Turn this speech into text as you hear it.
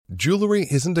Jewelry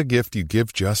isn't a gift you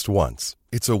give just once.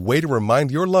 It's a way to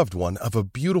remind your loved one of a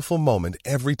beautiful moment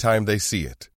every time they see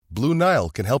it. Blue Nile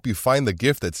can help you find the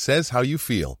gift that says how you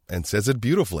feel and says it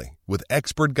beautifully, with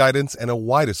expert guidance and a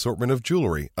wide assortment of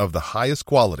jewelry of the highest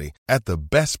quality at the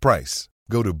best price.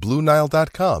 Go to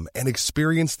BlueNile.com and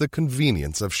experience the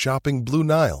convenience of shopping Blue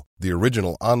Nile, the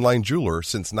original online jeweler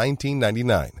since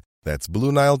 1999. That's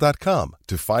BlueNile.com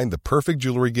to find the perfect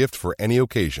jewelry gift for any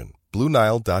occasion.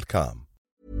 BlueNile.com.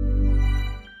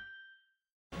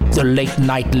 The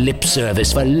late-night lip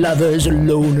service for lovers,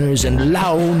 loners, and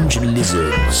lounge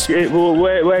lizards. Well,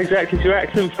 where exactly is your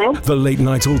accent from? The Late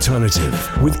Night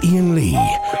Alternative with Iain Lee.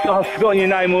 I've forgotten your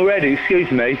name already,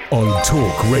 excuse me. On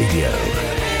Talk Radio.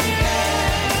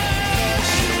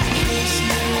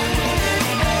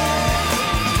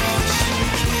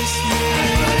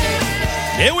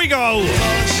 Here we go.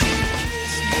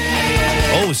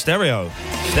 Oh, stereo.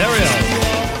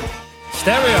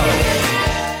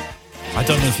 I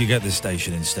don't know if you get this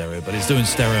station in stereo, but it's doing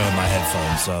stereo on my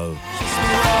headphones, so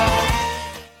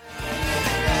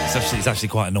it's actually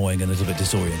quite annoying and a little bit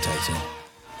disorientating.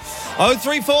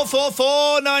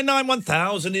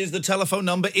 03444991000 is the telephone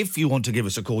number. If you want to give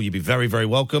us a call, you'd be very, very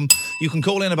welcome. You can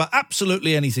call in about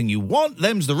absolutely anything you want.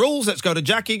 Them's the rules. Let's go to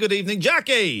Jackie. Good evening,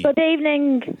 Jackie. Good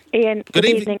evening, Iain. Good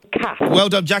evening, Kath. Well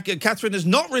done, Jackie. Catherine has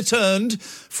not returned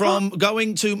from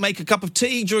going to make a cup of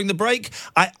tea during the break.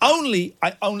 I only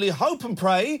hope and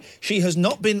pray she has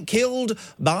not been killed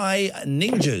by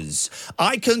ninjas.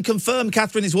 I can confirm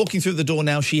Catherine is walking through the door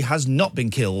now. She has not been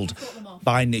killed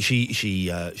by okay.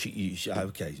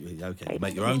 You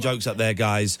make your own jokes up there,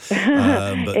 guys.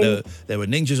 But there were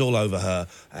ninjas all over her,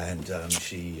 and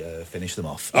she finished them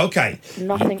off. Okay.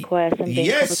 Nothing worse than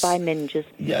being covered by ninjas.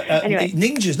 Yeah, anyway.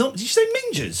 Ninjas. Not. Did you say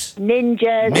ninjas?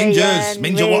 Ninjas. Iain,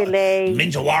 really.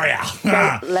 Ninja warrior.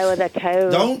 Don't lower the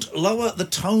tone. Don't lower the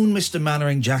tone, Mr.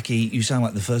 Mannering. Jackie, you sound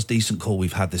like the first decent call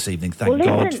we've had this evening. Thank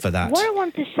God for that. What I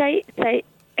want to share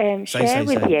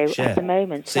with you at the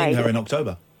moment. Seeing her in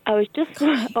October. I was just...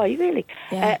 Oh, you really?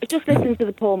 Yeah. Just listening to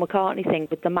the Paul McCartney thing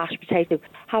with the mashed potato.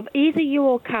 Have either you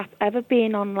or Kath ever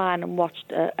been online and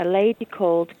watched a lady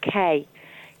called Kay?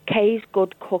 Kay's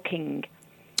Good Cooking.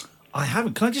 I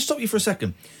haven't. Can I just stop you for a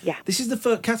second? Yeah. This is the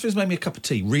first... Catherine's made me a cup of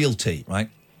tea, real tea,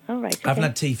 right? Oh, right. Okay. I haven't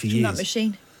had tea for years. That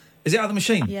machine. Is it out of the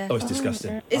machine? Yeah. Oh, it's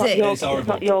disgusting. Is it? It's horrible. It's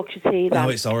not Yorkshire tea, then. No,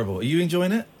 it's horrible. Are you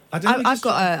enjoying it? I've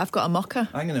got a mocha.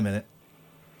 Hang on a minute.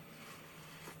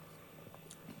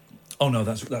 Oh no,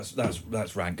 that's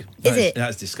rank. Is it?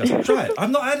 That's disgusting. Try it.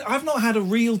 I've not had a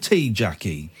real tea,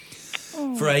 Jackie,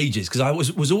 for ages because I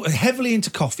was heavily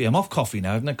into coffee. I'm off coffee now.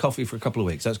 I haven't had coffee for a couple of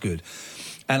weeks. That's good.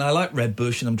 And I like Red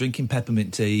Bush, and I'm drinking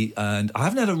peppermint tea, and I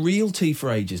haven't had a real tea for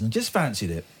ages, and I just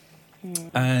fancied it.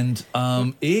 And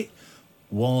it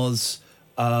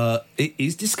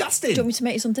is disgusting. Do you want me to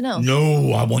make you something else?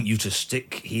 No, I want you to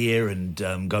stick here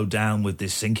and go down with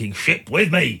this sinking ship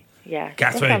with me. Yeah.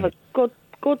 Catherine. Let's have a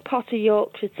good pot of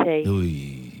Yorkshire tea.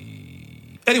 Oy.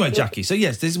 Anyway, Jackie, so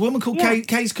yes, there's a woman called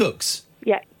Kay's Cooks.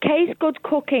 Yeah, Kay's Good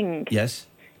Cooking. Yes.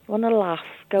 You want to laugh?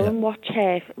 Go and watch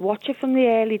her. Watch her from the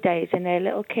early days in her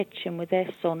little kitchen with her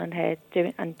son and her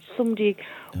doing. And somebody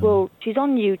she's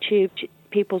on YouTube.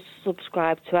 People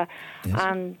subscribe to her,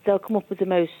 and they'll come up with the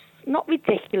most not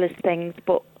ridiculous things,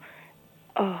 but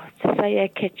to say her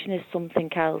kitchen is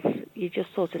something else, you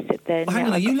just sort of sit there. Hang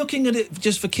on, are you looking at it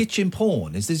just for kitchen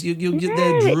porn? Is this you're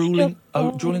there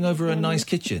drooling over a nice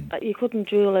kitchen? You couldn't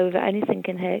drool over anything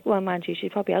in her. Well, mind you, she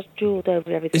probably has drooled over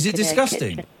everything. Is it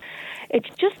disgusting? It's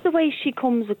just the way she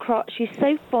comes across. She's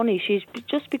so funny. She's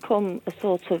just become a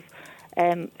sort of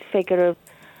figure of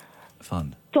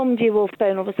fun. Somebody will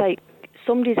phone up and say,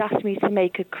 somebody's asked me to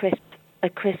make a crisp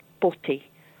butty.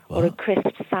 Or a crisp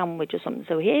sandwich or something.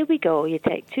 So here we go. You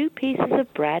take 2 pieces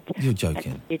of bread. You're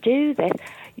joking. You do this.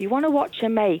 You want to watch her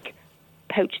make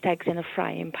poached eggs in a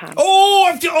frying pan.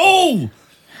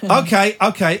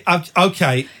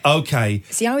 Okay.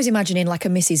 See, I was imagining like a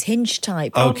Mrs. Hinch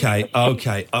type. Okay.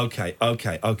 Right,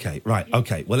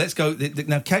 okay. Well, let's go.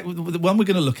 Now, Kate, the one we're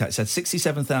going to look at said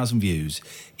 67,000 views.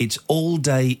 It's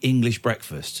all-day English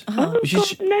breakfast. Oh,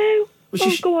 God, no.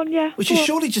 Go on, yeah. Which is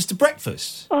surely just a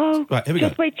breakfast. Oh, right, here we go.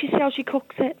 Just wait to see how she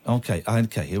cooks it. Okay,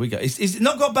 here we go. Is it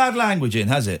not got bad language in,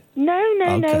 has it? No.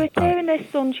 It's her and her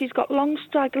son. She's got long,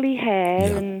 straggly hair.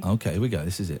 Yeah. And okay, here we go.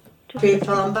 This is it. People,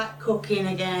 I'm back cooking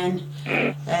again.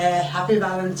 Happy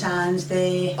Valentine's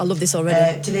Day. I love this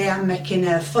already. Today I'm making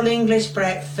a full English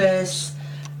breakfast,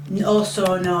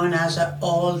 also known as an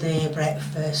all-day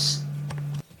breakfast.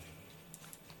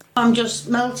 I'm just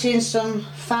melting some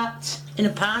fat in a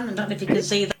pan. I don't know if you can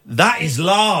see that. That is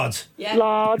lard. Yeah.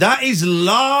 Lard. That is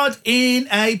lard in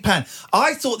a pan.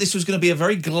 I thought this was going to be a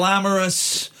very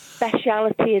glamorous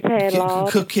Speciality is hair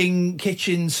lard. cooking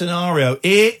kitchen scenario.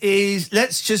 It is,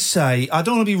 let's just say, I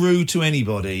don't want to be rude to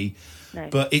anybody, No.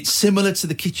 but it's similar to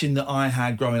the kitchen that I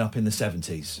had growing up in the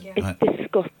 70s. Yeah. It's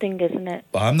disgusting, isn't it?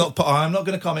 But I'm not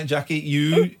going to comment, Jackie.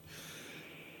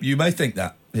 You may think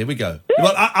that. Here we go.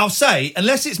 Well, I'll say,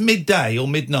 unless it's midday or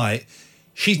midnight,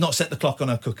 she's not set the clock on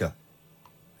her cooker.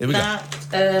 Here we go.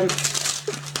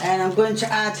 And I'm going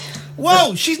to add...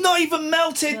 Whoa, she's not even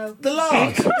melted No. the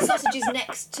lard. The sausage is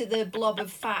next to the blob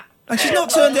of fat. And she's not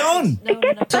turned it on. No, no,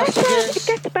 no. It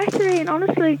gets better, Ian,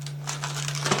 honestly.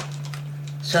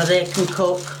 So they can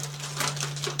cook.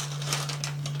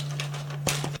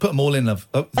 Put them all in, love.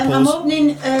 Oh, I'm pause.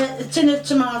 opening a tin of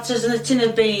tomatoes and a tin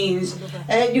of beans.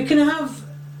 You can have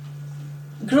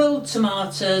grilled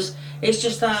tomatoes. It's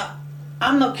just that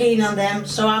I'm not keen on them,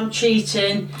 so I'm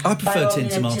cheating. I prefer by tin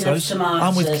opening a tomatoes.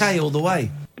 I'm with Kay all the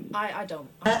way. I don't.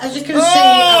 As you can see,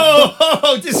 I've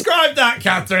Oh, describe that,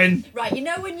 Catherine. Right, you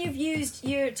know when you've used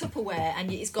your Tupperware and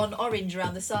it's gone orange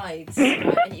around the sides, right,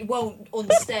 and it won't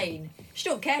unstain. She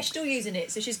don't care, she's still using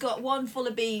it. So she's got one full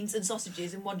of beans and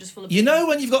sausages and one just full of beans. You know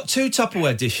when you've got two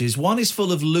Tupperware dishes, one is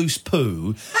full of loose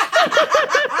poo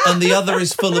and the other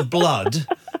is full of blood?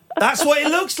 That's what it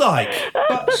looks like.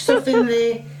 got stuff in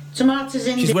the tomatoes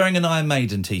in She's wearing an Iron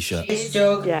Maiden T-shirt. this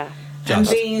jug Yeah. and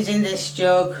Just. beans in this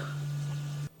jug.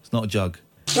 It's not a jug.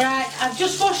 Right, I've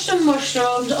just washed some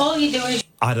mushrooms. All you do is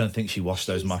I don't think she washed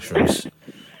those mushrooms.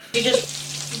 you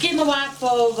just give them a wipe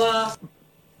over.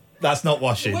 That's not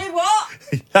washing. Wait, what?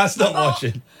 That's not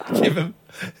washing. Give him.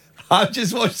 I've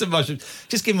just washed some mushrooms.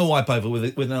 Just give him a wipe over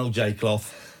with an old J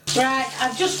cloth. Right,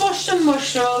 I've just washed some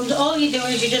mushrooms. All you do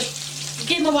is you just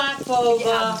give them a wipe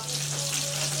over.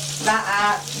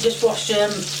 Just wash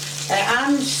them.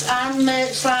 I'm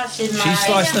slicing mine. She's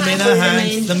slicing them in her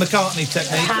hand. The McCartney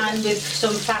technique. Hand with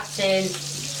some fat in.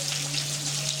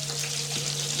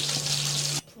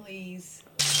 Please.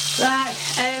 Right,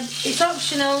 it's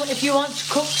optional if you want to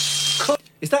cook.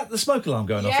 Is that the smoke alarm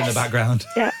going off in the Yes. background?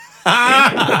 Yeah.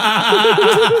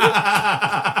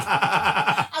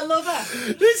 I love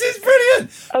her. This is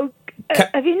brilliant. Oh,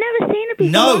 have you never seen her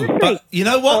before? No, honestly? but you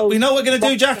know what? Oh, We know what we're going to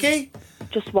do, watch them. Jackie?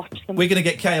 Just watch them. We're going to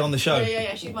get Kay on the show.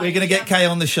 Yeah, she might. We're going to get Kay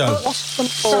on the show. Watch them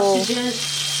all. Sausages.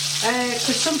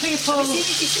 Because some people Have you seen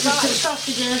put this tonight?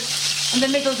 sausages and the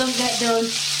middle don't get done.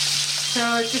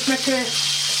 So just make a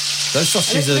Those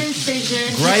sausages little are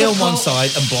incision. grey on one cut,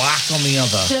 side and black on the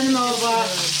other. Turn them over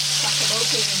Crack them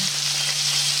open and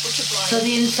butterfly. so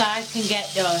the inside can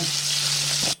get done.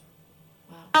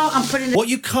 Now I'm putting What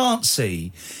you can't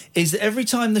see is that every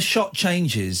time the shot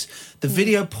changes, the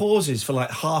video pauses for like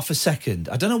half a second.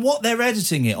 I don't know what they're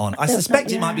editing it on. I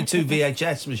suspect it might be two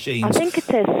VHS I machines. think it's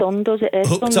her son does it. Her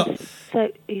Hooked son's, up. So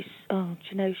he's. Oh, do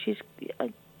you know she's.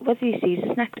 Whether you see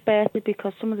he's next better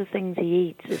because some of the things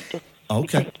he eats is just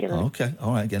ridiculous. Okay.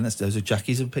 All right. Again, those are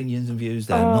Jackie's opinions and views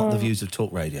there, not the views of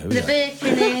Talk Radio. the Is it?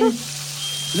 bacon in.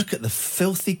 Look at the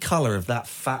filthy colour of that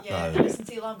fat, Yeah, though. listen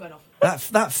to the alarm going off.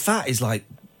 That fat is like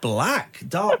black,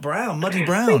 dark brown, muddy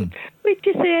brown. Did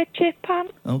you see a chip pan?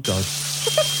 Oh, God.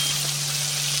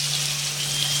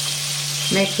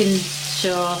 Making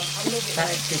sure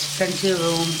that there's plenty of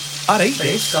room I'd eat for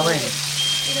it this. going.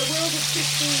 In a world of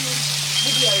 15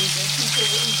 videos of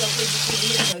people who don't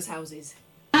live in those houses.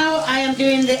 Now I am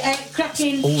doing the egg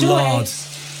cracking All two lard.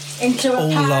 eggs into a All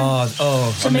pan. lard.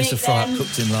 Oh, to I miss a make fry them-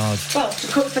 cooked in lard. Well, to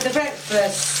cook for the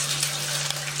breakfast.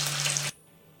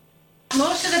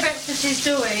 Most of the breakfast is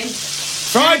doing.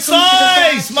 Fried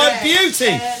slice, my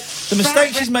beauty. The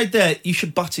mistake fried she's made there, you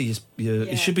should butter your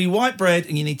it should be white bread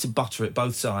and you need to butter it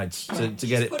both sides to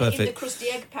get it Put it in the perfect. crusty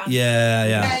egg pan. Yeah.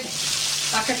 bread.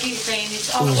 Like I keep saying,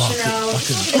 it's Oh, optional. I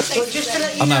could- But just to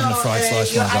let you I'm know, having a fried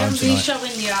slice when I I go home haven't been tonight.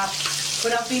 showing you,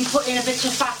 but I've been putting a bit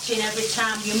of fat in every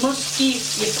time. You must keep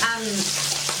your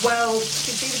pans well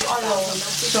oiled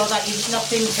so that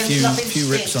nothing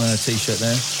few rips on her t-shirt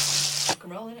there. Rock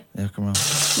and roll, innit? Yeah, come on.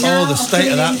 Now Oh, the I'm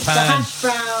state of putting that in the pan. hash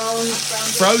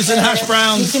browns. Frozen hash You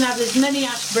browns. can have as many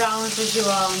hash browns as you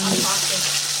want.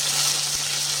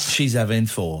 She's having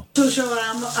 4. Too sure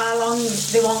how long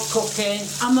they want cooking.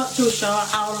 I'm not too sure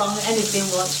how long anything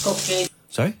wants cooking.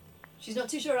 Sorry? She's not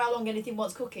too sure how long anything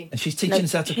wants cooking. And she's teaching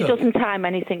us how to she cook. doesn't time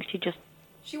anything. She just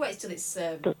She waits till it's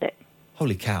does it.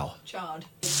 Holy cow. charred.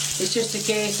 It's just a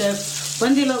case of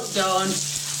when they look done,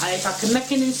 and if I can make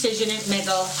an incision in the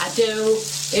middle, I do.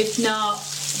 If not,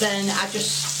 then I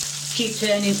just keep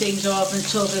turning things over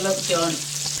until they look done.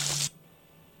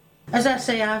 As I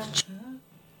say, I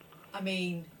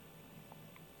mean,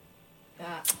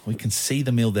 We can see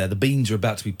the meal there. The beans are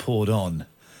about to be poured on.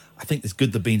 I think it's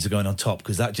good the beans are going on top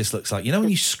because that just looks like, you know when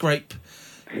you scrape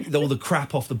all the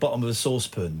crap off the bottom of a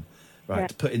saucepan, right,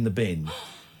 to put in the bin?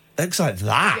 It looks like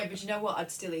that. Yeah, but you know what?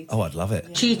 I'd still eat it. Oh, I'd love it.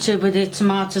 Yeah. Cheated with the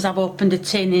tomatoes. I've opened a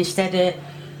tin instead of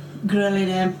grilling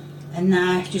them, a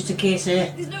knife, just in case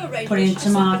of putting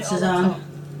tomatoes on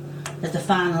as the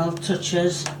final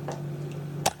touches.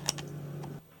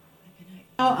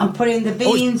 Oh, I'm putting the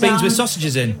beans beans on. with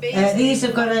sausages in. These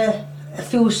have got a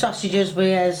few sausages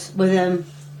with them.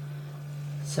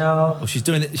 So. Oh, she's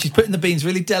doing it. She's putting the beans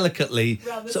really delicately,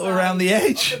 sort of around the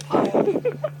edge. There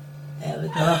we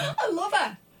go. I love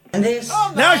her. And this.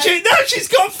 Oh, now she's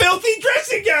got a filthy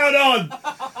dressing gown on.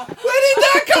 Where did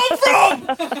that come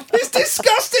from? This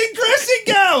disgusting dressing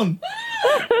gown.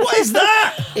 What is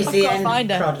that? It's the end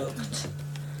product.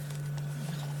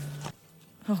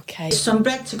 Okay. Some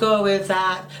bread to go with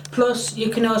that. Plus, you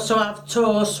can also have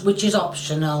toast, which is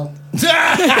optional.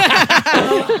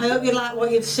 I hope you like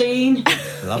what you've seen.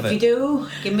 Love if it. you do,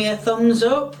 give me a thumbs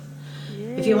up.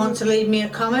 If you want to leave me a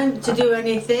comment to do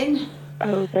anything,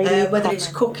 whether it's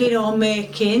cooking or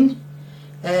making,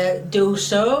 do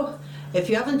so. If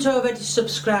you haven't already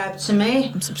subscribed to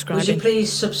me, I'm subscribing. would you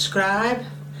please subscribe?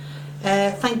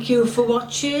 Thank you for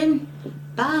watching.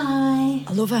 Bye.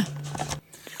 I love her.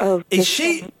 Oh, is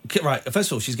she right? First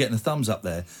of all, she's getting a thumbs up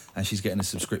there, and she's getting a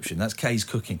subscription. That's Kay's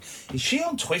Cooking. Is she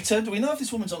on Twitter? Do we know if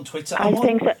this woman's on Twitter? I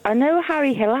think so. I know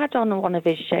Harry Hill had on one of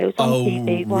his shows on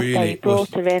TV one really? day. He brought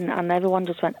her in, and everyone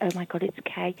just went, "Oh my God, it's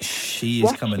Kay." She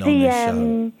is coming on this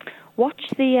show. Watch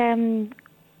the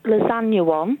lasagna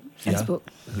one. Facebook.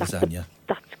 Lasagna.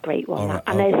 That's a great one. Right,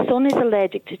 and her son is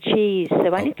allergic to cheese,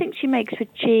 so anything she makes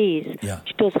with cheese,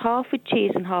 she does half with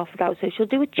cheese and half without. So she'll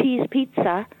do a cheese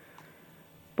pizza.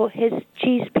 But his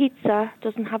cheese pizza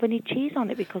doesn't have any cheese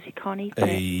on it because he can't eat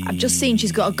it. I've just seen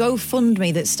she's got a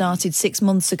GoFundMe that started 6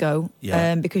 months ago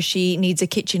because she needs a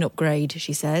kitchen upgrade,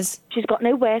 she says. She's got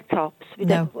no worktops.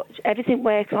 No. Everything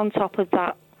works on top of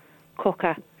that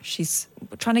cooker. She's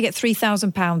trying to get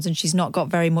 £3,000 and she's not got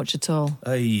very much at all.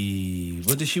 Hey,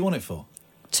 what does she want it for?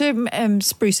 To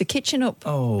spruce a kitchen up.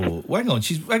 Oh, hang on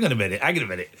a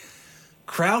minute.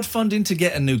 Crowdfunding to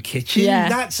get a new kitchen? Yeah.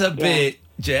 That's a bit...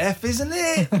 Jeff, isn't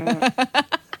it?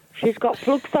 She's got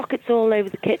plug sockets all over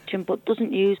the kitchen but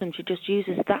doesn't use them. She just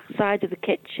uses that side of the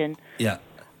kitchen. Yeah.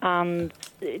 And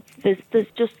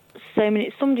there's just so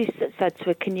many... Somebody said to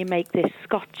her, can you make this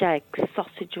Scotch eggs,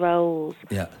 sausage rolls,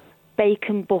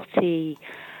 bacon butty,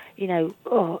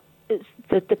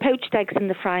 the poached eggs in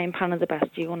the frying pan are the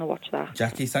best. Do you want to watch that?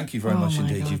 Jackie, thank you very much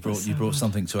indeed. You brought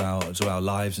something to our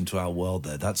lives and to our world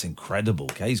there. That's incredible.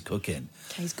 Kay's Cooking.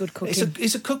 Kay's good cooking.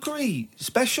 It's a cookery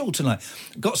special tonight.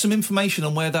 Got some information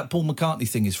on where that Paul McCartney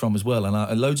thing is from as well,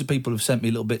 and loads of people have sent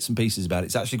me little bits and pieces about it.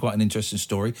 It's actually quite an interesting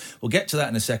story. We'll get to that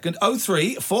in a second.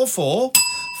 0344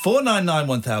 499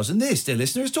 1000. This, dear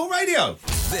listener, is Talk Radio.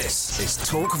 This is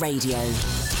Talk Radio.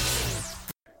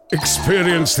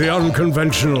 Experience the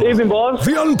unconventional, Evening, boys.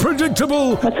 the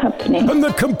unpredictable, and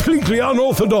the completely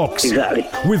unorthodox. Exactly.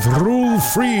 With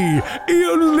rule-free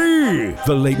Iain Lee.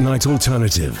 The Late Night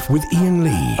Alternative with Iain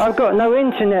Lee. I've got no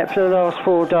internet for the last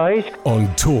 4 days. On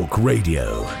Talk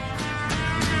Radio.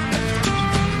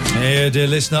 Here, dear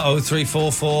listener,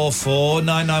 0344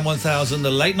 499 1000,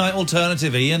 the Late Night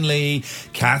Alternative, Iain Lee,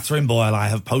 Catherine Boyle. I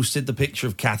have posted the picture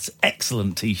of Kath's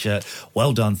excellent T-shirt.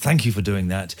 Well done. Thank you for doing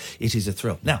that. It is a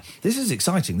thrill. Now, this is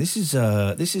exciting. This is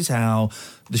how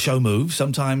the show moves.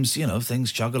 Sometimes,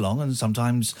 things chug along and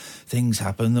sometimes things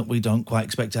happen that we don't quite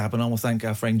expect to happen. I will thank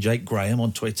our friend Jake Graham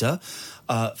on Twitter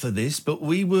for this. But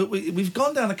we've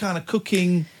gone down a kind of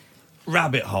cooking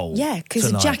rabbit hole. Yeah,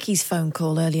 because of Jackie's phone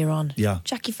call earlier on. Yeah.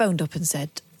 Jackie phoned up and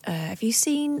said, have you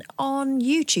seen on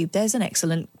YouTube, there's an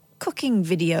excellent cooking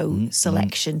video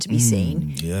selection to be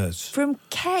seen. Yes. From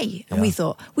Kay. And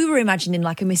we were imagining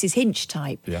like a Mrs. Hinch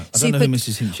type. Yeah. I don't know who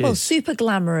Mrs. Hinch is. Well, super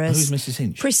glamorous. Who's Mrs.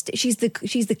 Hinch? She's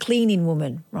the cleaning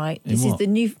woman, right? This is the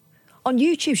new... On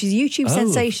YouTube, she's a YouTube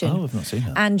sensation. Oh, I've not seen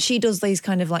her. And she does these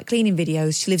kind of like cleaning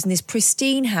videos. She lives in this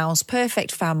pristine house,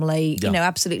 perfect family,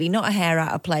 absolutely not a hair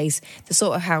out of place, the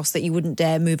sort of house that you wouldn't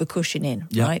dare move a cushion in,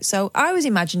 right? So I was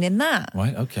imagining that.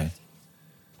 Right, okay.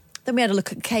 Then we had a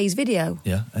look at Kay's video.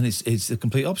 Yeah, and it's the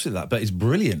complete opposite of that, but it's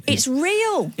brilliant. It's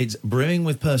real. It's brimming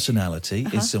with personality.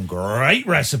 There's some great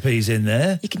recipes in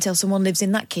there. You can tell someone lives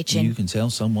in that kitchen. You can tell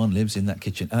someone lives in that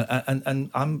kitchen. And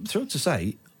I'm thrilled to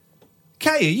say,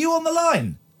 Kay, are you on the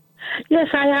line? Yes,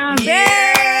 I am.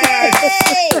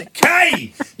 Yay!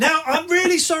 Kay! Now, I'm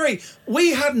really sorry.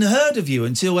 We hadn't heard of you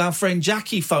until our friend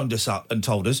Jackie phoned us up and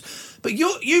told us. But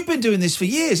you've been doing this for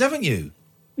years, haven't you?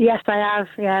 Yes, I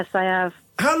have.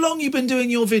 How long you been doing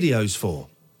your videos for?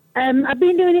 I've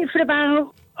been doing it for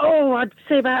about, I'd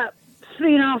say about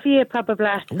 3.5 years, probably,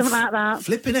 something like that.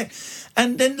 Flipping it.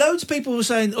 And then loads of people were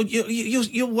saying,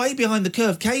 you're way behind the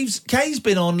curve. Kay's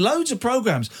been on loads of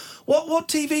programmes. What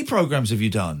TV programmes have you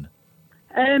done?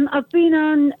 I've been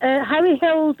on Harry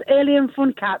Hill's Alien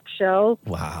Fun Cap Show.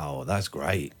 Wow, that's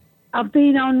great. I've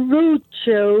been on Rude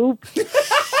Tube.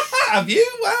 Have you?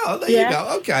 Wow, there you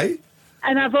go. Okay.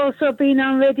 And I've also been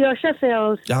on Radio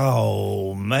Sheffield.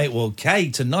 Oh, mate. Well, Kay,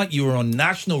 tonight you were on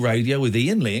national radio with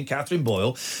Iain Lee and Catherine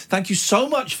Boyle. Thank you so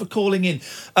much for calling in.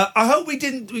 I hope we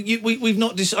didn't... we've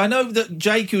not... I know that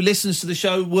Jake, who listens to the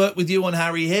show, worked with you on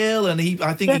Harry Hill, and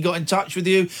I think he got in touch with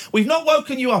you. We've not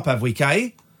woken you up, have we,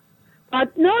 Kay? No,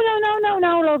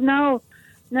 love,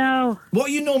 no. What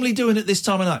are you normally doing at this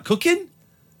time of night? Cooking?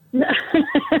 No,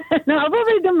 I've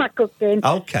already done my cooking.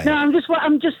 Okay. No, I'm just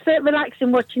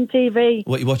relaxing, watching TV.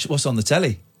 What you watch? What's on the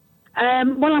telly?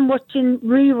 Well, I'm watching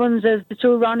reruns of the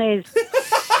two Ronnies.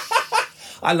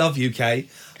 I love you, Kay.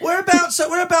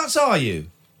 Whereabouts are you?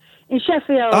 In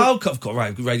Sheffield. Oh,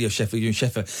 right, Radio Sheffield. You're in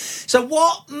Sheffield. So,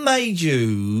 what made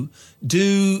you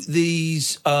do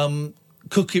these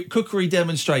cookery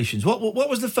demonstrations? What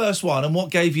was the first one, and what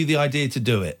gave you the idea to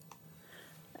do it?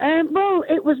 Well,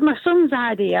 it was my son's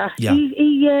idea. Yeah.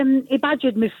 He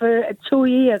badgered me for 2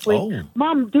 years. Going,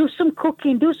 Mum, do some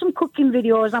cooking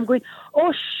videos. I'm going,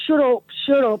 oh, shut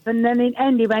up. And then in the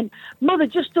end, he went, Mother,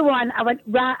 just do one. I went,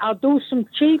 right, I'll do some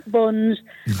cheap buns.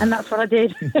 And that's what I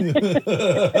did.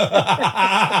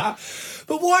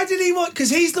 But why did he want... Because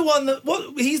he's the one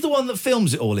that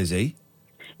films it all, is he?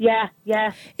 Yeah.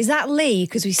 Is that Lee?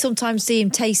 Because we sometimes see him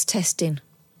taste testing.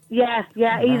 Yeah,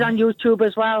 he's on YouTube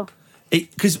as well.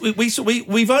 Because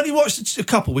we've only watched a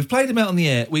couple. We've played them out on the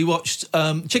air. We watched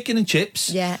Chicken and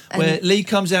Chips, where Lee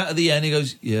comes out at the end. He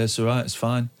goes, "Yeah, it's all right. It's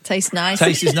fine. Tastes nice.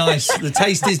 Taste is nice. The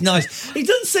taste is nice." He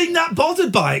doesn't seem that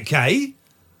bothered by it, Kay.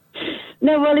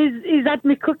 No, well, he's had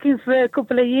me cooking for a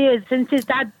couple of years since his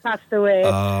dad passed away.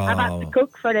 I've had to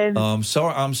cook for him. I'm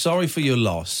sorry for your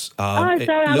loss. It's all right.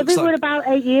 I think we're about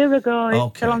 8 years ago.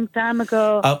 Okay. It's a long time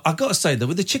ago. I've got to say though,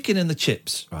 with the chicken and the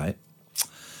chips, right?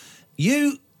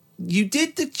 You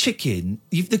did the chicken,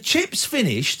 the chips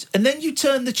finished, and then you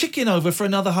turned the chicken over for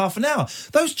another half an hour.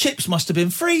 Those chips must have been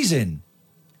freezing.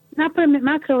 I put them in the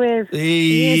microwave.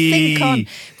 Think on.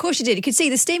 Of course you did. You could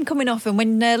see the steam coming off him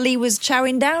when Lee was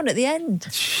chowing down at the end.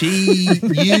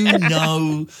 You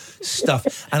know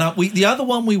stuff. And the other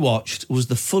one we watched was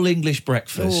the full English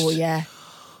breakfast. Oh, yeah.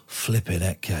 Flipping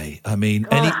heck, Kay. I mean,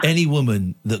 any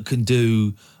woman that can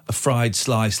do a fried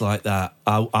slice like that,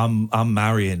 I'm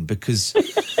marrying, because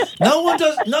no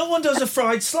one does a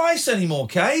fried slice anymore,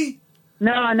 Kay.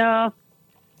 No.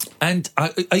 And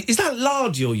is that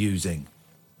lard you're using?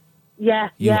 Yeah.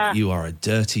 You are a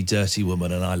dirty, dirty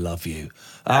woman, and I love you.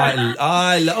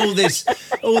 I love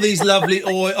all these lovely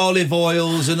olive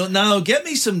oils, and no, get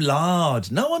me some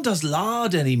lard. No one does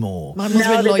lard anymore. My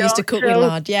mother-in-law used to cook with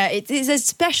lard. Yeah, it's a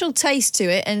special taste to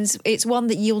it, and it's one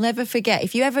that you'll never forget.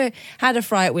 If you ever had a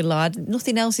fry it with lard,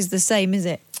 nothing else is the same, is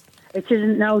it? It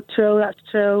isn't. No, true. That's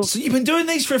true. So you've been doing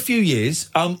these for a few years.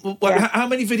 How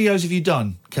many videos have you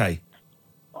done, Kay?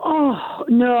 Oh,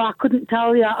 no, I couldn't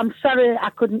tell you. I'm sorry,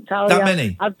 I couldn't tell you. That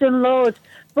many? I've done loads.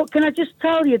 But can I just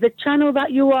tell you, the channel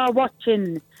that you are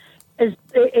watching has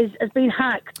been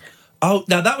hacked. Oh,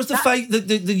 now that was the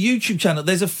YouTube channel.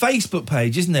 There's a Facebook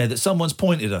page, isn't there, that someone's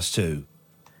pointed us to?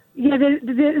 Yeah, there's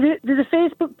a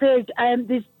Facebook page.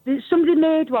 There's somebody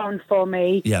made one for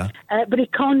me. Yeah. But he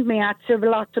conned me out of a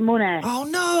lot of money. Oh,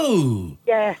 no.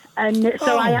 Yeah, and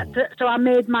so I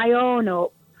made my own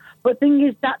up. But the thing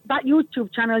is, that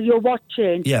YouTube channel you're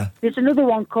watching, there's another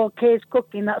one called Kay's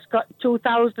Cooking that's got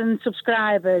 2,000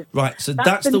 subscribers. Right, so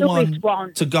that's the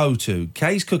one to go to.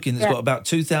 Kay's Cooking that's got about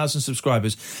 2,000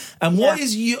 subscribers. And what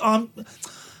is you... why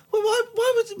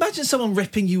would imagine someone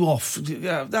ripping you off?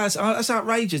 That's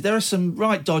outrageous. There are some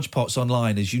right dodge pots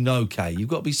online, as you know, Kay. You've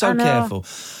got to be so careful.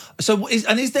 So,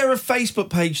 is there a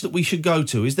Facebook page that we should go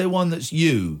to? Is there one that's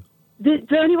you?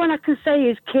 The only one I can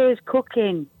say is Kay's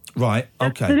Cooking. Right,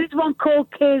 okay. There is one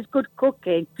called Kay's Good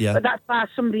Cooking, but that's by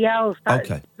somebody else.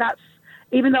 That's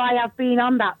even though I have been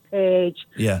on that page.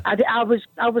 Yeah, I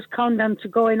was conned into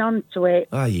going onto it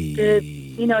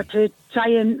to try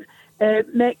and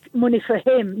make money for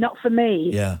him, not for me.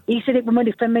 Yeah, he said it was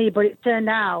money for me, but it turned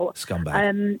out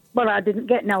scumbag. Well, I didn't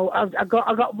get I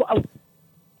got.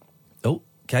 Oh,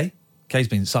 Kay, Kay's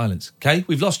been silenced. Kay,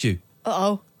 we've lost you.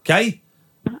 Kay,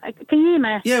 can you hear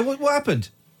me? Yeah, what happened?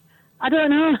 I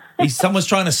don't know. Someone's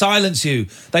trying to silence you.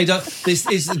 They don't. This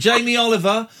is Jamie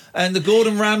Oliver and the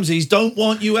Gordon Ramsays don't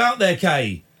want you out there,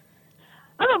 Kay.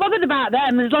 I'm not bothered about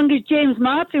them as long as James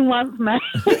Martin wants me.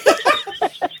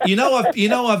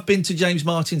 I've been to James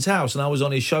Martin's house and I was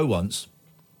on his show once.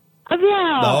 Have you?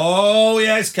 Oh,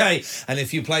 yes, Kay. And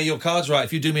if you play your cards right,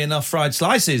 if you do me enough fried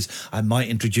slices, I might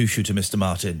introduce you to Mr.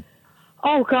 Martin.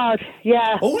 Oh, God,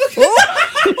 yeah. Oh, look at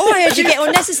that. Oh, I heard you get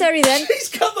unnecessary then. She's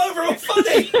come over all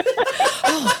funny.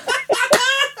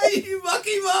 You muck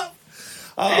him up.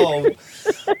 Oh.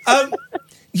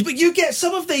 But you get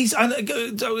some of these.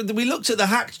 We looked at the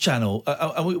Hacked channel,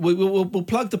 and we'll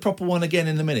plug the proper one again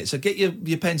in a minute. So get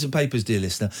your pens and papers, dear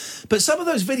listener. But some of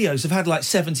those videos have had like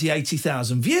 70,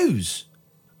 80,000 views.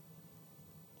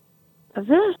 Have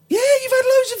they? Yeah, you've had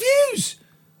loads of views.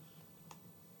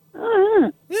 Oh.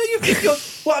 Yeah,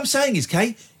 what I'm saying is,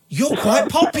 Kate, you're quite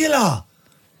popular.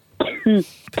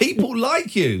 People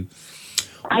like you.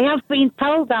 I have been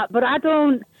told that, but I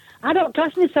don't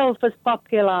class myself as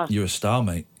popular. You're a star,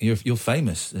 mate. You're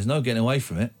famous. There's no getting away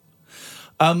from it.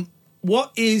 How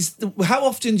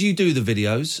often do you do the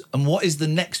videos, and what is the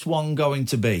next one going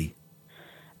to be?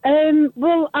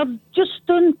 Well, I've just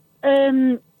done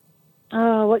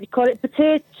what do you call it?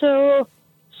 Potato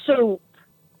soup.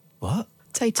 What?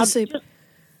 Potato soup.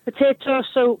 Potato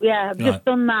soup. Yeah, I've just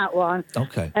done that one.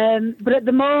 Okay. But at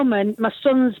the moment, my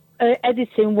son's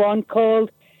editing one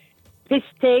called Piss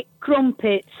Take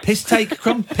Crumpets. Piss take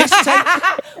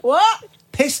What?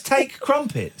 Piss take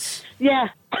crumpets? Yeah.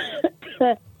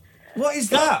 What is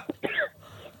that?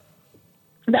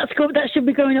 That's good. That should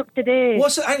be going up today.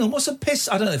 Hang on, what's a piss?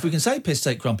 I don't know if we can say piss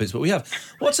take crumpets, but we have.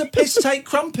 What's a piss take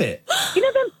crumpet?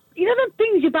 You know them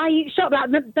things you buy at shop,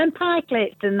 like them pie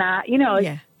plates and that, you know?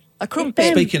 Yeah. A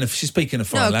crumpet. She's speaking a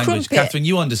foreign language. Crumpet. Catherine,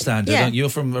 you understand her, don't you? You're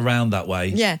from around that way.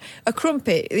 Yeah. A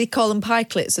crumpet. They call them pie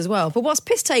clits as well. But what's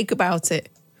piss take about it?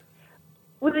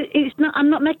 Well, it's not. I'm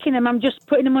not making them. I'm just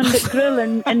putting them on the grill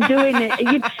and doing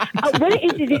it. What it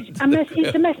is it's a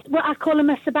mess. What I call a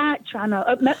mess about channel,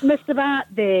 a mess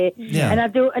about day. Yeah. And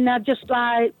I just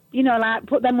like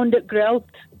put them on the grill.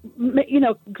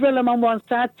 Grill them on one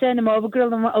side, turn them over,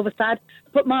 grill them on the other side,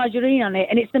 put margarine on it,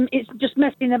 and it's just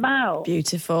messing about.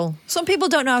 Beautiful. Some people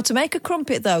don't know how to make a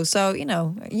crumpet, though, so, you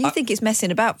think it's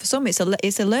messing about. For some, it's a learning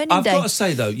day. I've got to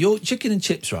say, though, your chicken and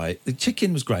chips, right, the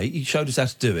chicken was great. You showed us how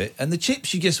to do it. And the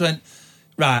chips, you just went,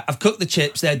 right, I've cooked the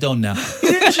chips, they're done now.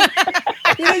 You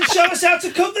didn't show us how to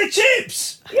cook the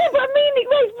chips. Yeah, but I mean,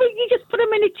 you just put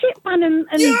them in a chip pan and...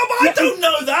 Yeah, but I don't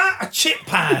know that. A chip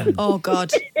pan. Oh,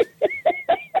 God.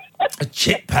 A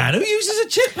chip pan? Who uses a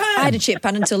chip pan? I had a chip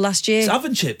pan until last year. It's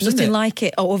oven chips, Nothing isn't it? like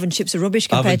it. Oh, oven chips are rubbish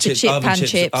compared to chip pan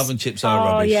chips. Oven chips are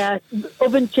rubbish. Oh, yeah.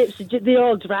 Oven chips, they're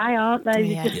all dry, aren't they?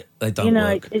 Yeah. They don't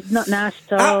work. It's not nice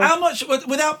at all. How much,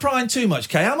 without prying too much,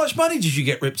 Kay, how much money did you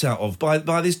get ripped out of by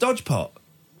this dodge pot?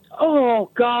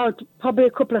 Oh, God, probably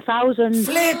a couple of thousand.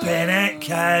 Flipping it,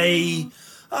 Kay.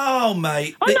 Oh,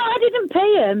 mate. Oh, no, I didn't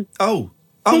pay him. Oh,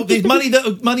 the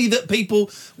money that people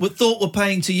thought were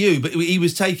paying to you, but he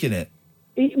was taking it.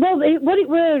 Well, what it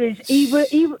were is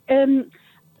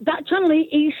that channel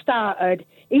he started.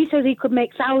 He says he could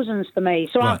make thousands for me.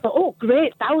 So right. I thought, oh,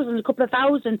 great, thousands, a couple of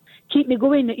thousand, keep me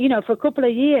going, for a couple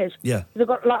of years. Yeah. They've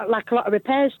got a lot of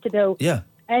repairs to do. Yeah.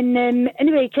 And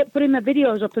anyway, he kept putting my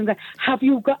videos up and going, have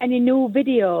you got any new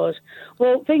videos?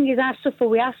 Well, the thing is, I suffer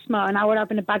with asthma and I was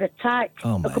having a bad attack,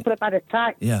 a couple of bad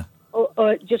attacks. Yeah.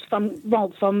 Just from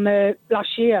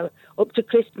last year up to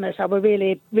Christmas, I was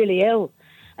really, really ill.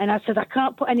 And I said, I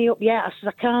can't put any up yet. I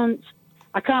said,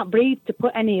 I can't breathe to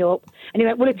put any up. And he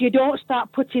went, well, if you don't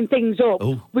start putting things up,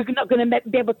 we're not going to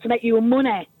be able to make you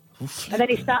money. And then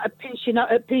he started pinching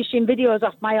videos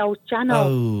off my old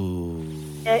channel.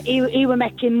 He was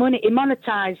making money. He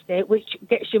monetised it, which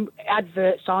gets you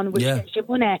adverts on, which gets you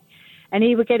money. And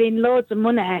he was getting loads of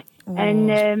money. Oh. And,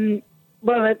 then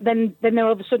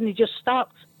all of a sudden he just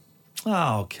stopped.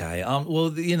 Oh, okay.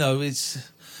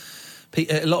 It's...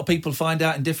 A lot of people find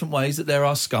out in different ways that there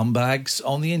are scumbags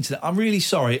on the internet. I'm really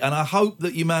sorry, and I hope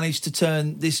that you manage to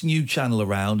turn this new channel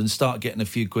around and start getting a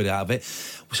few quid out of it.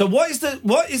 So what is the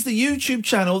YouTube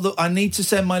channel that I need to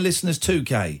send my listeners to,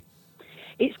 Kay?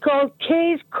 It's called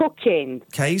Kay's Cooking.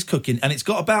 Kay's Cooking, and it's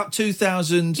got about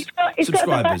 2,000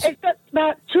 subscribers. It's got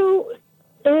about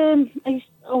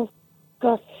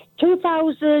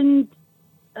 2,000...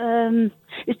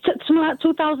 it's something like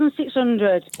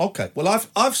 2,600. Okay, well,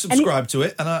 I've subscribed to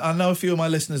it, and I know a few of my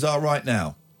listeners are right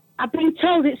now. I've been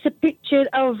told it's a picture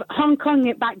of Hong Kong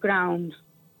in background.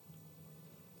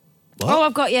 What? Oh,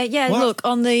 I've got look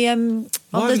on the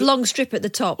long strip at the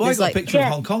top. Well, I got a picture of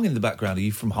Hong Kong in the background. Are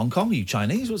you from Hong Kong? Are you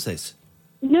Chinese? What's this?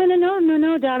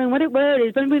 No, darling. What it were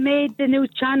is when we made the new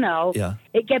channel,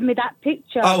 it gave me that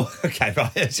picture. Oh, okay,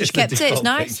 right. It's just kept it. It's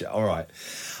nice. Picture. All right.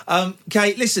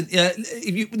 Kate, listen.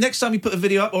 Next time you put a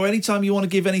video up, or any time you want to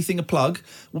give anything a plug,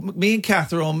 me and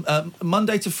Kath are on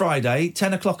Monday to Friday,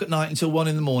 10 o'clock at night until 1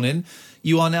 in the morning.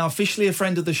 You are now officially a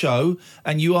friend of the show,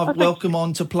 and you are welcome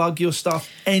on to plug your stuff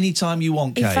anytime you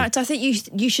want, Kate. In fact, I think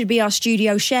you should be our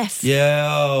studio chef.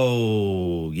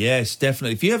 Yeah, yes,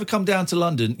 definitely. If you ever come down to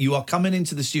London, you are coming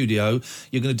into the studio.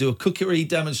 You're going to do a cookery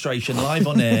demonstration live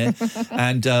on air,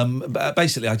 and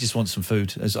basically, I just want some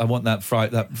food. I want that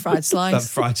fried slice. That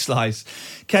fried slice.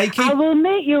 Kate, I will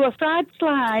make you a fried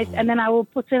slice, and then I will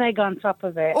put an egg on top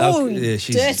of it. Oh,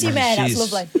 dirty man! That's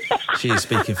lovely. She is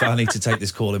speaking. I need to take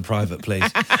this call in private, please.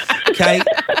 Kate,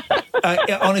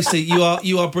 honestly, you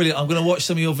are brilliant. I'm going to watch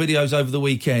some of your videos over the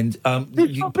weekend.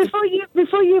 Before you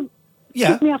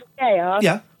kick me off the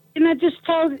air, can I just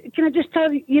tell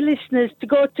your listeners to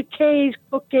go to Kay's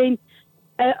Cooking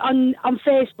on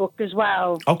Facebook as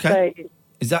well? Okay, so,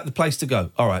 is that the place to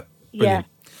go? All right, brilliant.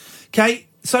 Yeah. Kate,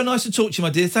 so nice to talk to you, my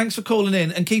dear. Thanks for calling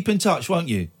in, and keep in touch, won't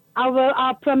you? I will.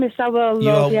 I promise I will,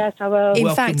 love. Yes, I will.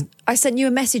 In fact, I sent you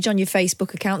a message on your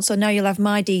Facebook account, so now you'll have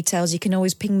my details. You can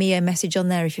always ping me a message on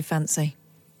there if you fancy.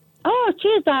 Oh,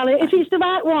 cheers, darling. If it's the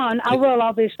right one, I will,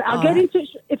 obviously. I'll get in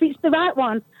touch. If it's the right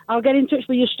one, I'll get in touch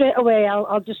with you straight away.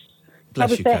 I'll just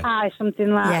probably say hi, something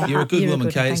like that. You're a good woman,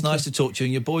 Kate. It's nice to talk to you,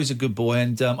 and your boy's a good boy,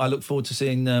 and I look forward to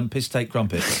seeing Piss Take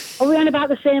Crumpet. Are we on about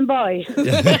the same boy?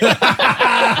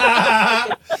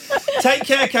 Take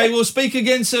care, Kate. We'll speak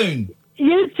again soon.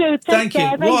 You too. Thank you.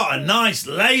 What a nice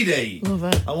lady. Love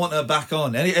her. I want her back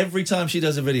on. Every time she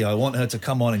does a video, I want her to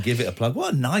come on and give it a plug.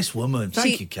 What a nice woman.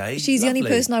 Thank you, Kate. She's Lovely. The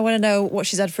only person I want to know what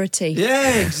she's had for a tea.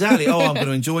 Yeah, exactly. Oh, I'm going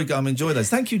to enjoy those.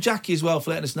 Thank you, Jackie, as well, for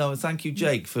letting us know. And thank you,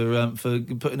 Jake, for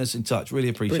putting us in touch. Really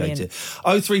appreciate it.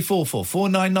 0344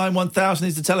 499 1000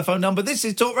 is the telephone number. This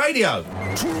is Talk Radio.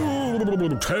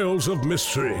 Tales of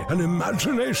mystery and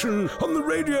imagination on the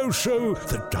radio show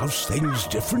that does things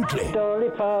differently.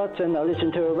 Dolly Parton, I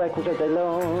listen to a record all day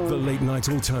long. The Late Night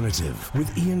Alternative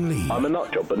with Iain Lee. I'm a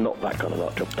nut job, but not that kind of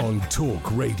nut job. On Talk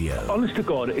Radio. Honest to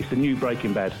God, it's the new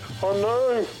Breaking Bad. Oh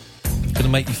no. It's going to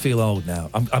make you feel old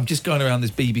now. I'm just going around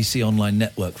this BBC online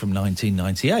network from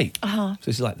 1998. So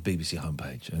this is like the BBC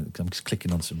homepage. I'm just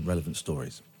clicking on some relevant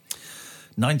stories.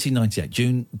 1998,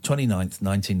 June 29th,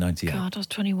 1998. God, I was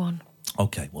 21.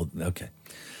 Okay.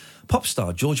 Pop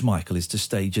star George Michael is to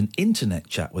stage an internet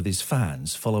chat with his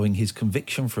fans following his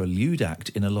conviction for a lewd act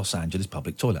in a Los Angeles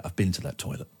public toilet. I've been to that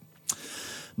toilet.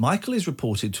 Michael is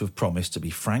reported to have promised to be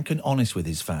frank and honest with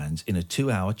his fans in a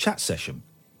 2-hour chat session.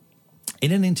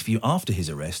 In an interview after his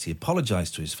arrest, he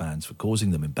apologised to his fans for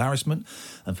causing them embarrassment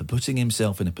and for putting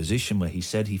himself in a position where he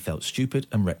said he felt stupid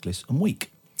and reckless and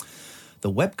weak.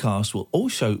 The webcast will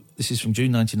also, this is from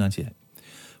June 1998,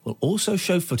 will also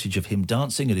show footage of him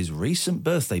dancing at his recent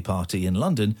birthday party in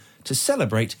London to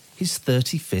celebrate his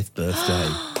 35th birthday.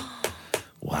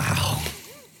 Wow.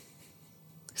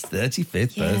 His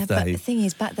 35th birthday. But the thing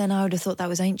is, back then I would have thought that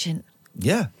was ancient.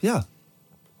 Yeah.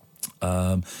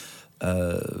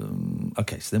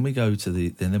 Okay, so then we go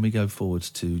forward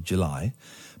to July.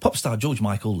 Pop star George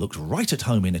Michael looked right at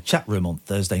home in a chat room on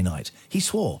Thursday night. He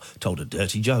swore, told a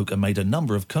dirty joke, and made a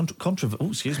number of controversial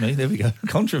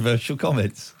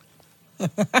comments.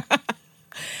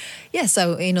 Yeah,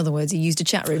 so in other words, he used a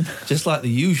chat room. Just like the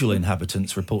usual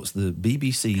inhabitants, reports the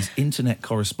BBC's internet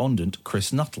correspondent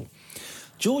Chris Nuttall.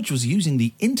 George was using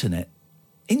the internet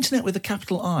with a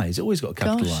capital I. It's always got a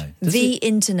capital I.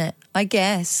 Internet, I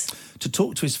guess. To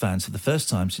talk to his fans for the first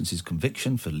time since his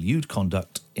conviction for lewd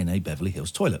conduct in a Beverly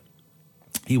Hills toilet.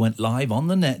 He went live on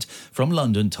the net from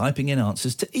London, typing in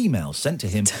answers to emails sent to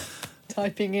him.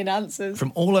 Typing in answers.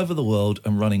 From all over the world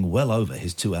and running well over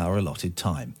his 2-hour allotted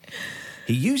time.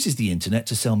 He uses the internet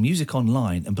to sell music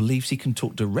online and believes he can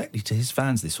talk directly to his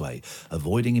fans this way,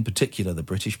 avoiding in particular the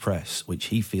British press, which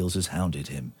he feels has hounded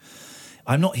him.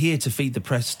 I'm not here to feed the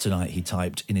press tonight, he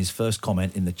typed in his first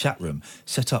comment in the chat room,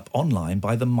 set up online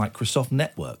by the Microsoft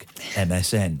Network,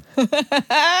 MSN.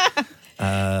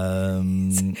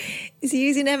 Is he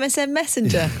using MSN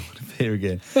Messenger? Here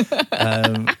again.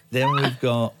 Then we've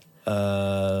got...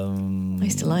 I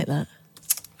used to like that.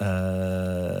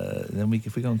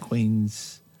 If we go on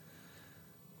Queen's...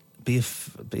 Be a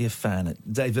fan at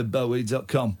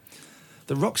davidbowie.com.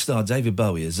 The rock star David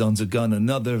Bowie has undergone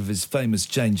another of his famous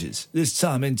changes, this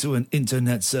time into an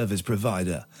internet service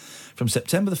provider. From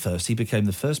September the 1st, he became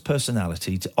the first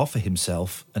personality to offer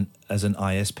himself as an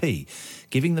ISP,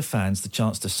 giving the fans the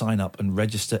chance to sign up and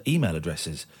register email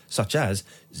addresses, such as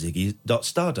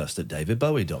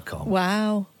ziggy.stardust@davidbowie.com.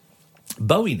 Wow.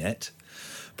 BowieNet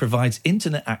provides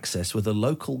internet access with a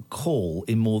local call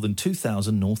in more than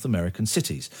 2,000 North American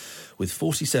cities, with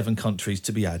 47 countries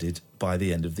to be added by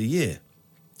the end of the year.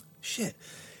 Shit.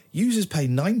 Users pay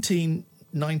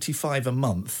 $19.95 a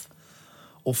month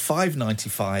or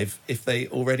 $5.95 if they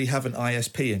already have an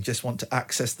ISP and just want to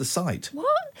access the site. What?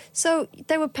 So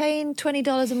they were paying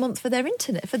 $20 a month for their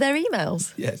internet, for their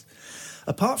emails? Yes.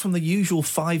 Apart from the usual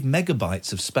 5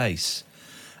 megabytes of space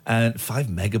and 5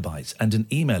 megabytes and an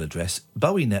email address,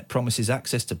 BowieNet promises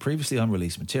access to previously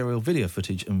unreleased material, video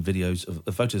footage and videos of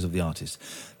photos of the artist.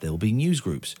 There will be news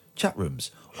groups, chat rooms,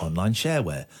 online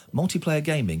shareware, multiplayer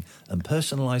gaming and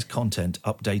personalised content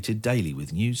updated daily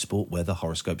with news, sport, weather,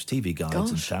 horoscopes, TV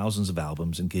guides and thousands of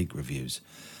albums and gig reviews.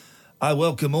 I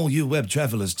welcome all you web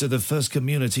travellers to the first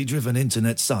community-driven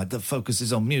internet site that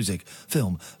focuses on music,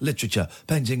 film, literature,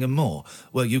 painting and more,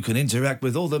 where you can interact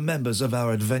with all the members of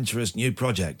our adventurous new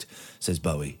project, says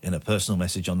Bowie in a personal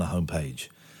message on the homepage.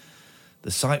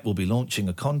 The site will be launching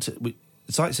the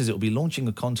site says it will be launching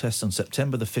a contest on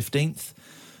September the 15th,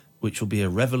 which will be a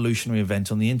revolutionary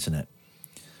event on the internet.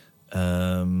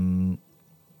 At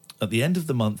the end of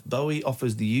the month, Bowie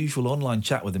offers the usual online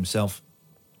chat with himself,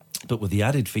 but with the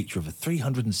added feature of a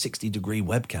 360-degree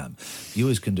webcam.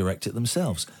 Viewers can direct it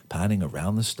themselves, panning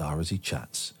around the star as he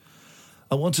chats.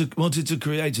 I wanted to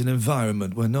create an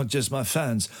environment where not just my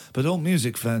fans, but all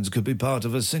music fans could be part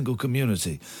of a single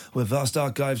community, where vast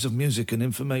archives of music and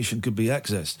information could be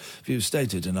accessed, views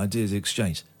stated and ideas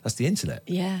exchanged. That's the internet.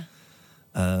 Yeah.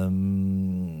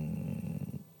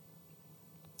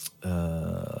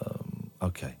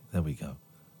 Okay, there we go.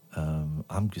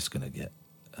 I'm just going to get...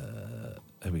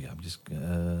 There we go. I'm just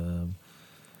going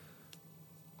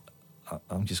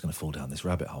to fall down this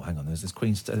rabbit hole. Hang on. There's this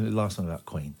Queen. The last one about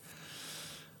Queen,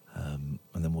 and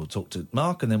then we'll talk to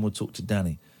Mark, and then we'll talk to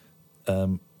Danny.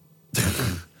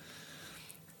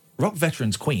 Rock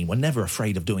veterans Queen were never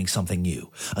afraid of doing something new,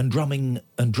 and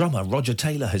drummer Roger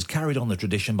Taylor has carried on the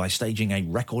tradition by staging a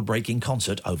record-breaking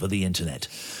concert over the internet.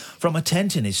 From a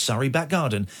tent in his Surrey back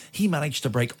garden, he managed to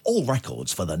break all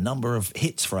records for the number of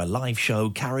hits for a live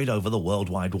show carried over the World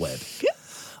Wide Web.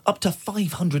 Up to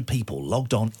 500 people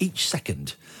logged on each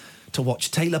second to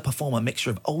watch Taylor perform a mixture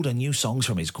of old and new songs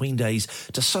from his Queen days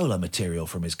to solo material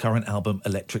from his current album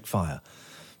Electric Fire.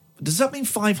 Does that mean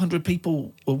 500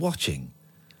 people were watching?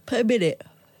 Per minute.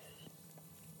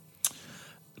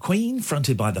 Queen,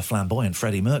 fronted by the flamboyant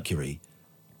Freddie Mercury,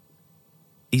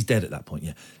 he's dead at that point,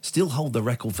 yeah, still hold the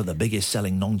record for the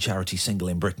biggest-selling non-charity single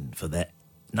in Britain for their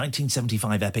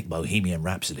 1975 epic Bohemian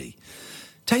Rhapsody.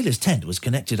 Taylor's tent was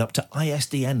connected up to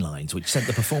ISDN lines, which sent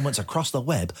the performance across the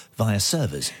web via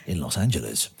servers in Los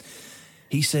Angeles.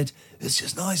 He said, "It's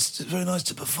just nice, it's very nice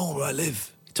to perform where I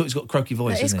live." He's got a croaky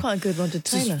voice, That is isn't he? quite a good Roger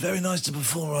Taylor. It's very nice to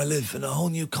perform where I live, and a whole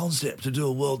new concept to do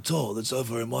a world tour that's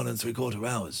over in 1 3/4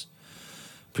 hours.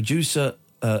 Producer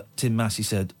Tim Massey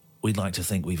said, "We'd like to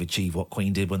think we've achieved what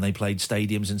Queen did when they played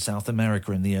stadiums in South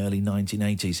America in the early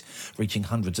 1980s, reaching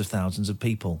hundreds of thousands of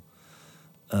people."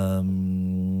 Here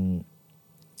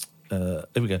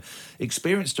we go.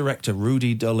 Experienced director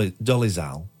Rudy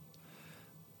Dolezal.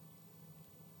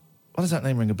 What does that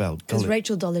name ring a bell? Because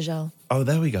Rachel Dolezal. Oh,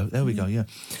 there we go, yeah.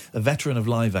 A veteran of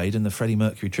Live Aid and the Freddie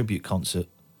Mercury tribute concert.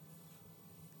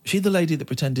 She the lady that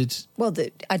pretended... Well,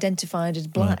 that identified as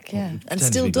black, Right, yeah. well, And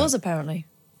still does, apparently.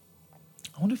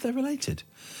 I wonder if they're related.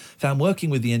 Found working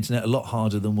with the internet a lot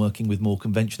harder than working with more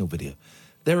conventional video.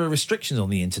 There are restrictions on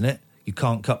the internet. You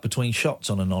can't cut between shots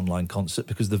on an online concert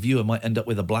because the viewer might end up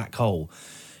with a black hole.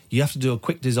 You have to do a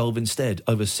quick dissolve instead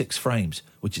over 6 frames,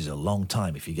 which is a long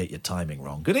time if you get your timing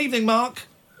wrong. Good evening, Mark.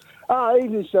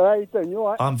 Evening, sir. How you doing? You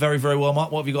all right? I'm very, very well,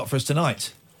 Mark. What have you got for us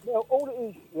tonight? Well, all it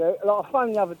is, yeah, like I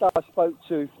phoned the other day, I spoke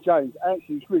to James.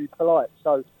 Actually, he's really polite,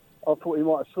 so I thought he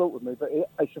might have slaughtered me, but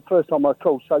it's the first time I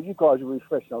called, so you guys are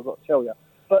refreshing, I've got to tell you.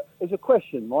 But it's a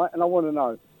question, right, and I want to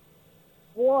know,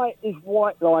 why is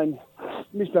White Line,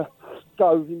 Mr.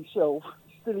 Gove himself,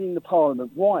 still in the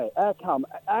Parliament? Why? How come?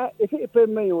 If it had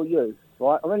been me or you,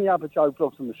 right, or any other Joe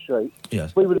Bloggs on the street,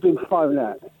 yes, we would have been thrown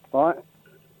out, right?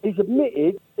 He's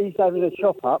admitted he's having a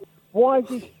chop-up. Why is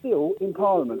he still in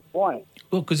Parliament? Why?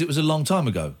 Well, because it was a long time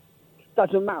ago.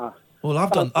 Doesn't matter. Well,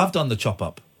 I've done the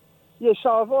chop-up. Yeah,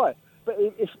 so have I. But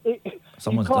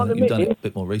Someone's done it. You've done it a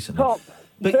bit more recently.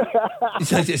 But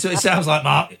so it sounds like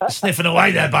Mark sniffing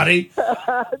away there, buddy.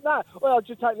 No, well, I'll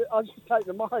just take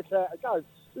the mic out and go.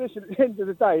 Listen, at the end of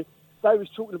the day, they was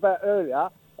talking about earlier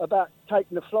about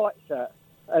taking the flights out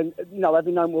and,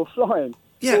 having no more flying.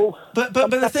 Yeah, Well, but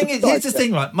the thing is, here's the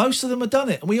thing, right? Most of them have done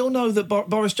it, and we all know that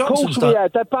Boris Johnson's done. Yeah,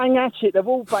 they bang at it. They've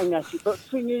all bang at it. But the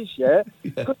thing is,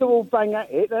 because they're all bang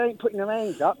at it, they ain't putting their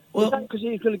hands up. Well, because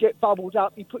he's going to get bubbled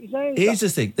up, he put his hands up. Here's the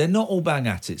thing: they're not all bang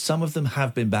at it. Some of them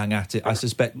have been bang at it. I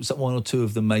suspect one or two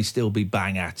of them may still be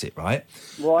bang at it, right?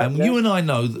 Right. And you and I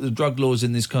know that the drug laws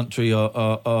in this country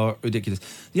are ridiculous.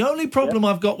 The only problem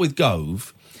I've got with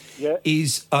Gove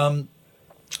is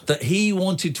that he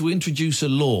wanted to introduce a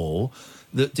law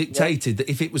that dictated that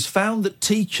if it was found that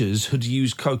teachers had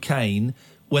used cocaine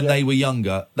when they were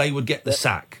younger, they would get the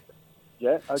sack.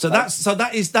 Yeah. Okay. So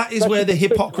that is where the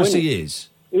hypocrisy is.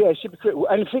 Yeah, it's hypocritical.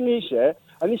 And the thing is,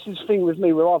 and this is the thing with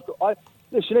me where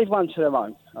listen, everyone to their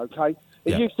own, okay?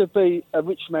 It used to be a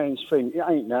rich man's thing. It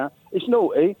ain't now. It's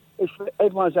naughty.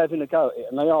 Everyone's having a go at it,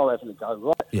 and they are having a go,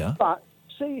 right? Yeah. But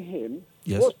see him.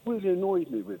 Yes. What really annoys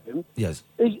me with him is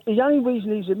the only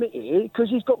reason he's admitted it because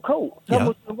he's got caught.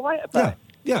 Someone's to write about it.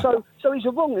 Yeah. So he's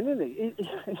a wrong one, isn't he?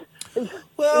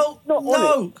 Well,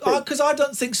 no, because I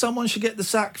don't think someone should get the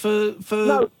sack for...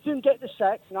 No, shouldn't get the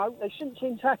sack. No, they shouldn't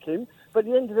attack him. But at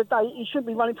the end of the day, he shouldn't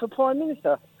be running for Prime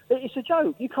Minister. It's a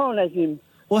joke. You can't have him...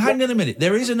 Well, hang on a minute.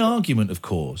 There is an argument, of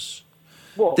course,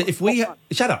 that if we...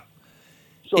 Shut up.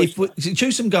 Sorry,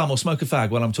 chew some gum or smoke a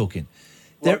fag while I'm talking.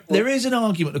 There is an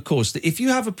argument, of course, that if you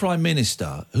have a Prime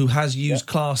Minister who has used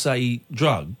Class A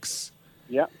drugs...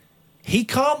 Yeah. He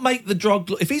can't make the drug...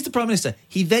 If he's the Prime Minister,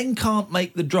 he then can't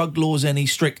make the drug laws any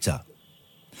stricter.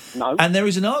 No. And there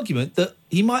is an argument that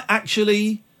he might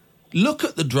actually look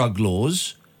at the drug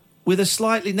laws with a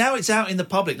slightly... Now it's out in the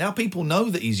public. Now people know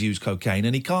that he's used cocaine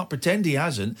and he can't pretend he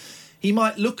hasn't. He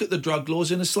might look at the drug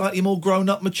laws in a slightly more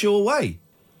grown-up, mature way.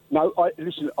 No,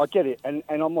 listen, I get it, and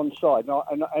I'm on side.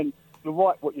 And you're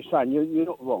right what you're saying. You're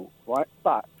not wrong, right?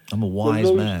 But... I'm a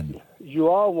wise man. You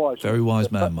are a wise man. Very wise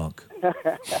man, Mark.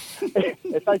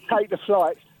 If they take the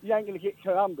flights, he ain't going to get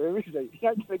Colombia, is he? He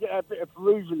ain't going to get that bit of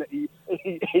Peruvian that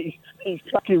he's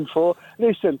tracking for.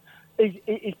 Listen,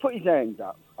 he's put his hands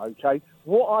up, okay?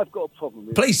 What I've got a problem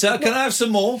with... Please, sir, can I have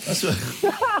some more?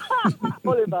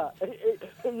 Oliver, it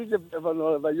is a bit of an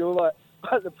Oliver, you're right.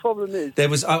 But the problem is... There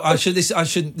was... I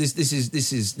shouldn't... This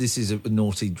is a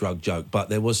naughty drug joke, but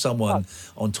there was someone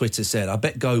on Twitter said, I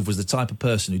bet Gove was the type of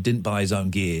person who didn't buy his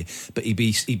own gear, but he'd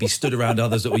be stood around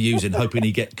others that were using, hoping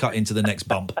he'd get cut into the next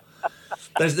bump.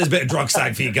 There's a bit of drug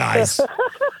sag for you guys.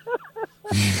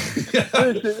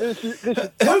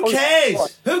 Listen, Who cares?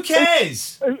 Right. Who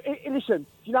cares? Listen,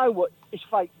 you know what? It's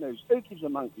fake news. Who gives a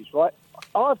monkeys, right?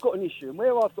 I've got an issue, and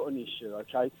where I've got an issue,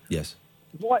 okay? Yes.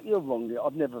 Rightly or wrongly,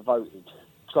 I've never voted,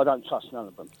 so I don't trust none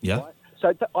of them. Yeah. Right?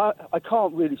 So I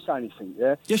can't really say anything,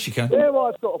 yeah? Yes, you can. Where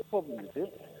I've got a problem with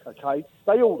it, okay,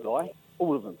 they all lie,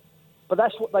 all of them. But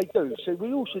that's what they do. So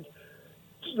we all should,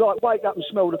 wake up and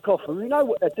smell the coffee. We know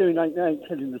what they're doing, they ain't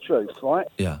telling the truth, right?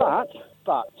 Yeah. But,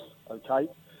 okay,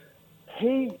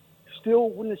 he still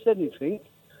wouldn't have said anything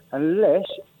unless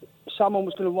someone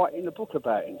was going to write in the book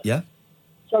about him. Yeah.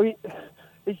 So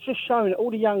it's just showing that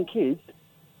all the young kids,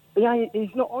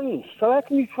 he's not honest. So how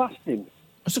can you trust him?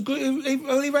 That's a good.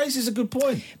 He raises a good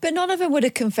point. But none of them would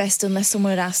have confessed unless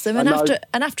someone had asked them. And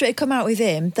after it had come out with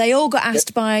him, they all got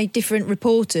asked by different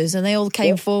reporters, and they all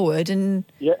came forward. And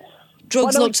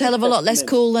drugs looked a hell of a lot less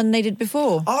cool than they did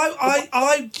before.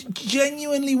 I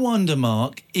genuinely wonder,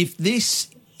 Mark, if this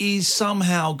is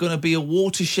somehow going to be a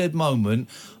watershed moment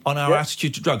on our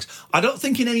attitude to drugs. I don't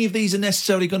think any of these are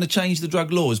necessarily going to change the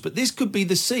drug laws, but this could be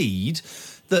the seed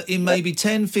that in maybe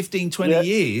 10, 15, 20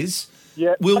 years,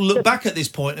 we'll look back at this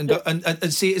point and go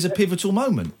and see it as a pivotal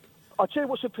moment. I'll tell you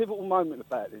what's a pivotal moment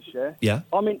about this, Yeah?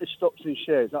 I'm into stocks and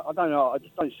shares. I don't know, I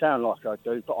just don't sound like I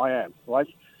do, but I am, right?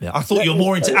 Yeah, I thought you were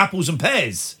more into apples and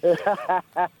pears.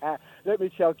 Let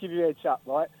me tell, I'll give you a heads up,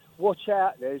 right? Watch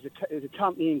out, there's a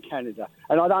company in Canada,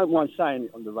 and I don't mind saying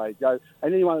it on the radio,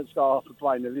 and anyone that's got half a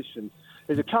brain to listen,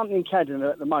 there's a company in Canada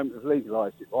at the moment that's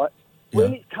legalised it, right?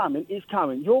 When it's coming, it's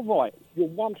coming. You're right. You're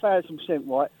 1,000%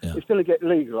 right. Yeah. It's going to get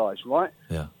legalised, right?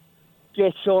 Yeah.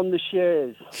 Get on the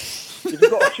shares. If you've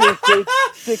got a few quid,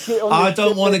 stick it on. I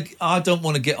don't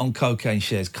want to get on cocaine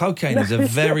shares. Cocaine is a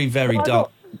very, very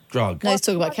dark drug. No, let's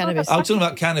talk about cannabis. I'm talking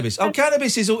about cannabis. Oh,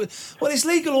 cannabis is it's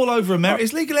legal all over America.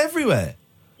 It's legal everywhere.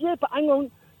 Yeah, but hang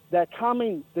on. They're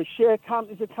coming. The share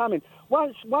companies are coming.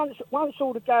 Once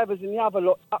all the gathers and the other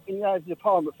lot up in the House of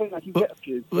Parliament think they can get a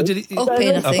few. Well, did it? Up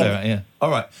in, I think. Okay, yeah. All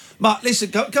right. Mark,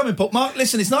 listen, come in, Paul. Mark,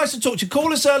 listen, it's nice to talk to you.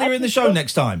 Call us earlier in the show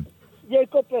next time. Yeah,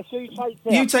 God bless you. Take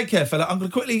care. You take care, fella. I'm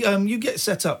going to quickly... you get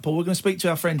set up, Paul. We're going to speak to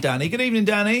our friend Danny. Good evening,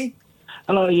 Danny.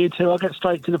 Hello, you two. I'll get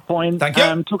straight to the point. Thank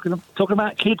you. Talking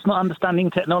about kids not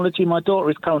understanding technology, my daughter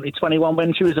is currently 21.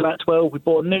 When she was about 12, we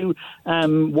bought new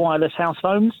wireless house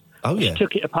phones. Oh, yeah. She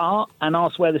took it apart and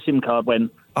asked where the SIM card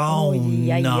went. Oh,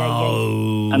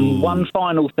 no. And one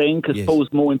final thing, because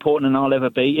Paul's more important than I'll ever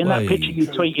be. In that Wait. picture you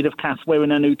tweeted of Kath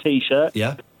wearing a new T-shirt,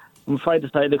 Yeah. I'm afraid to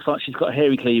say it looks like she's got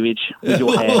hairy cleavage with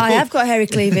your hair. I have got hairy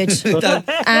cleavage.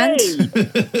 And?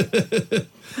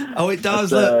 Oh, it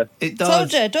does. Look, it does.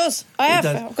 Told you, it does. I have.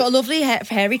 does. I've got a lovely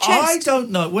hairy chest. I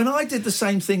don't know. When I did the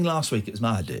same thing last week, it was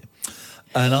my idea.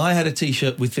 And I had a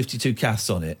T-shirt with 52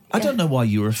 Caths on it. I don't know why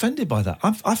you were offended by that.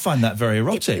 I find that very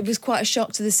erotic. It was quite a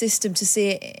shock to the system to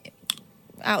see it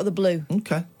out of the blue.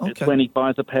 Okay. It's when he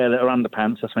buys a pair that are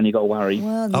underpants, that's when you got to worry.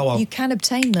 Well, you can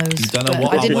obtain those. You don't know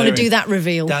what I I'm didn't want to wearing. do that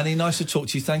reveal. Danny, nice to talk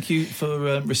to you. Thank you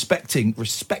for respecting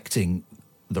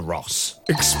the Ross.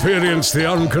 Experience the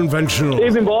unconventional.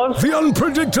 Evening, boys. The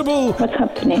unpredictable. What's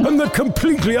happening? And the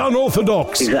completely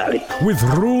unorthodox. Exactly. With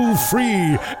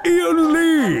rule-free Iain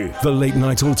Lee. The Late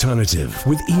Night Alternative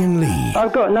with Iain Lee.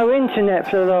 I've got no internet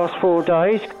for the last 4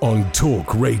 days. On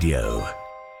Talk Radio.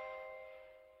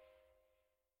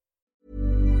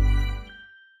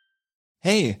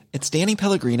 Hey, it's Danny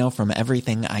Pellegrino from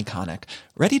Everything Iconic.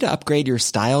 Ready to upgrade your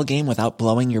style game without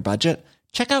blowing your budget?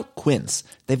 Check out Quince.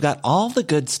 They've got all the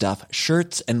good stuff,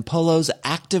 shirts and polos,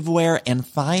 activewear, and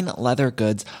fine leather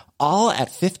goods, all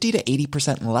at 50 to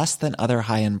 80% less than other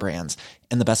high-end brands.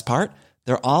 And the best part?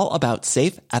 They're all about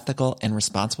safe, ethical, and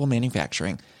responsible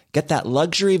manufacturing. Get that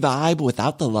luxury vibe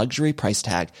without the luxury price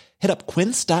tag. Hit up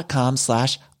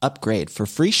quince.com/upgrade for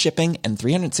free shipping and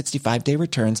 365-day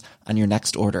returns on your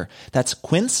next order. That's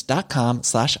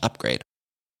quince.com/upgrade.